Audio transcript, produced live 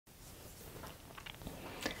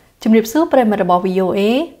ជំរាបសួរប្រិយមិត្តរបស់ VOA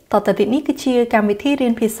តទៅទីនេះគឺជាកម្មវិធីរៀ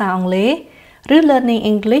នភាសាអង់គ្លេសឬ Learning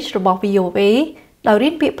English របស់ VOA ដោយរៀ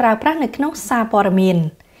នពាក្យប្រើប្រាស់នៅក្នុងសារព័ត៌មាន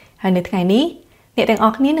ហើយនៅថ្ងៃនេះអ្នកទាំងអ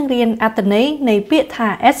ស់គ្នានឹងរៀនអត្ថន័យនៃពាក្យថា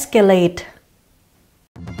Escalate.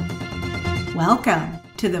 Welcome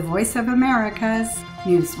to the Voice of America's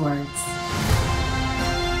Newswords.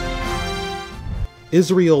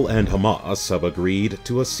 Israel and Hamas have agreed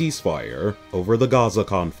to a ceasefire over the Gaza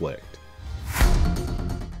conflict.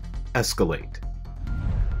 Escalate.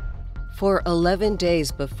 For 11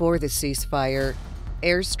 days before the ceasefire,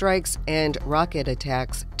 airstrikes and rocket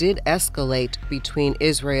attacks did escalate between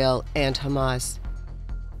Israel and Hamas.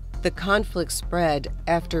 The conflict spread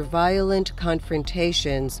after violent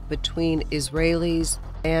confrontations between Israelis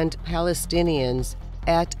and Palestinians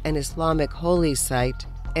at an Islamic holy site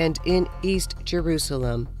and in East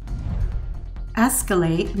Jerusalem.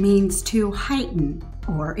 Escalate means to heighten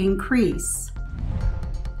or increase.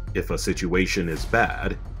 If a situation is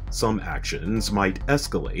bad, some actions might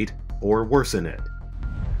escalate or worsen it.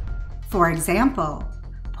 For example,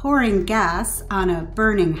 pouring gas on a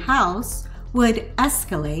burning house would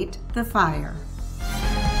escalate the fire.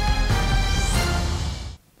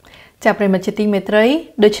 ចាប់ប្រិយមិត្តជាទីមេត្រី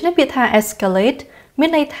ដូច្នេះពាក្យថា escalate មាន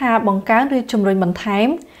ន័យថាបង្កើនឬជំរុញបន្ថែម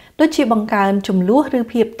ដូចជាបង្កើនចំនួនឬ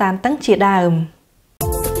ភាពតានតឹងជាដើម